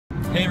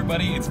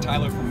everybody, it's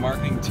Tyler from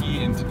Marketing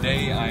Tea, and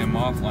today I am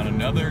off on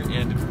another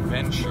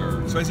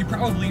adventure. So as you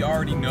probably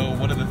already know,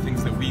 one of the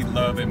things that we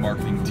love at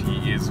Marketing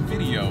Tea is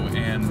video,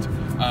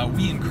 and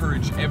we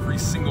encourage every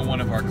single one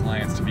of our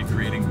clients to be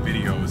creating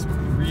videos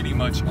pretty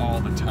much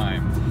all the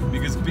time,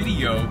 because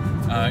video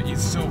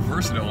is so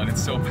versatile and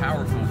it's so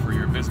powerful for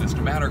your business,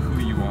 no matter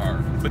who you are.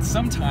 But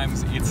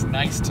sometimes it's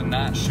nice to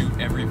not shoot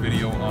every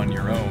video on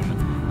your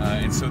own.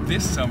 And so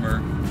this summer,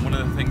 one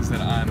of the things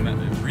that I'm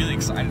really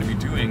excited to be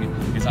doing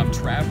is I'm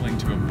traveling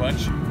to a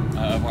bunch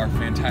of our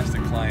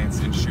fantastic clients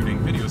and shooting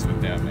videos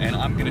with them. And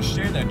I'm going to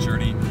share that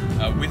journey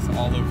with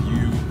all of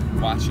you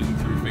watching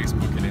through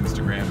Facebook and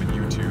Instagram and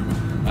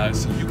YouTube,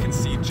 so you can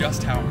see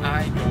just how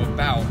I go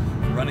about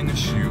running a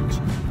shoot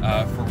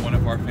for one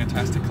of our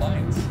fantastic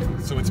clients.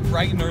 So it's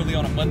bright and early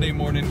on a Monday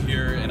morning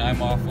here, and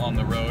I'm off on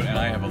the road, and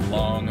I have a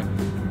long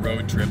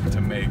road trip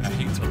to make. I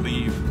hate to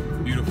leave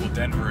beautiful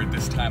Denver at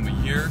this time of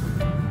year,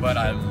 but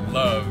I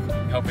love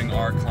helping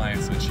our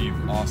clients achieve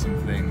awesome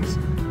things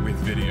with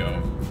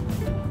video.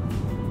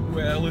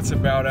 Well, it's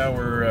about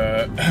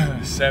hour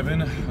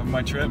 7 of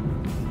my trip.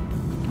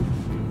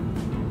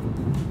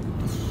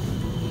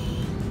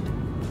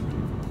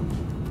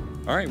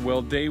 Alright,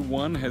 well, day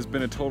 1 has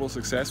been a total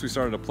success. We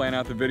started to plan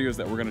out the videos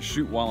that we're going to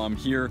shoot while I'm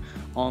here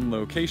on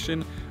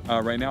location.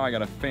 Right now I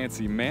got a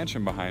fancy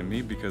mansion behind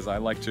me because I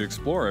like to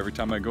explore every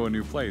time I go a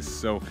new place.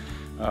 So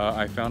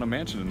I found a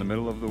mansion in the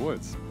middle of the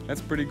woods.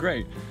 That's pretty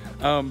great.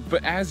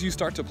 But as you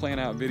start to plan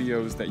out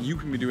videos that you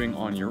can be doing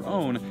on your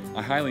own,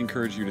 I highly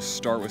encourage you to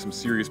start with some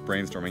serious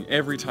brainstorming.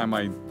 Every time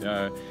I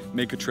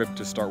make a trip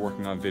to start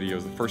working on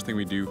videos, the first thing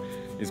we do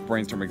is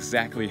brainstorm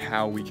exactly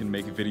how we can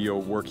make video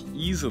work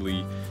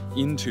easily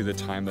into the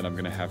time that I'm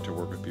gonna have to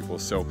work with people.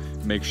 So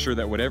make sure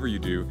that whatever you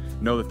do,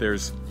 know that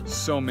there's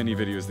so many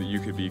videos that you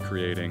could be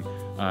creating,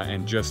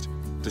 and just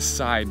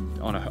decide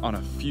on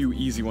a few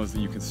easy ones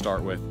that you can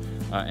start with,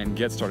 and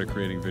get started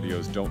creating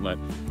videos. Don't let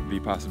the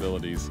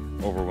possibilities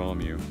overwhelm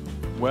you.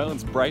 Well,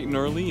 it's bright and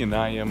early, and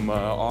I am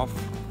off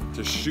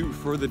to shoot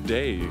for the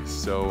day,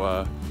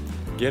 so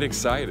get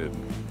excited.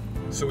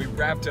 So we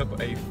wrapped up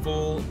a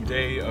full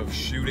day of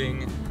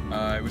shooting.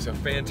 It was a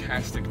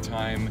fantastic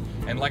time,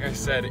 and like I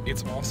said,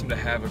 it's awesome to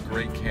have a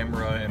great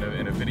camera and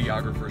a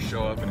videographer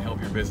show up and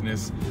help your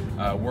business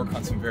work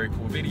on some very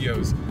cool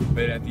videos.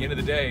 But at the end of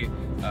the day,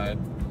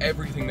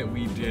 everything that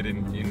we did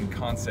in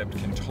concept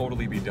can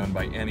totally be done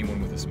by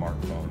anyone with a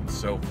smartphone.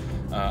 So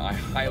I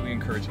highly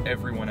encourage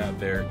everyone out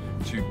there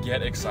to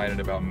get excited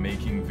about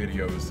making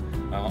videos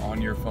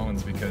on your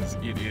phones, because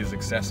it is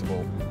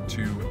accessible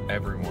to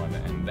everyone,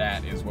 and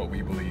that is what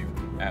we believe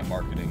at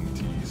Marketing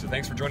Tea. So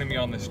thanks for joining me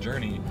on this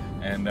journey,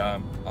 and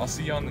I'll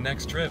see you on the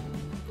next trip.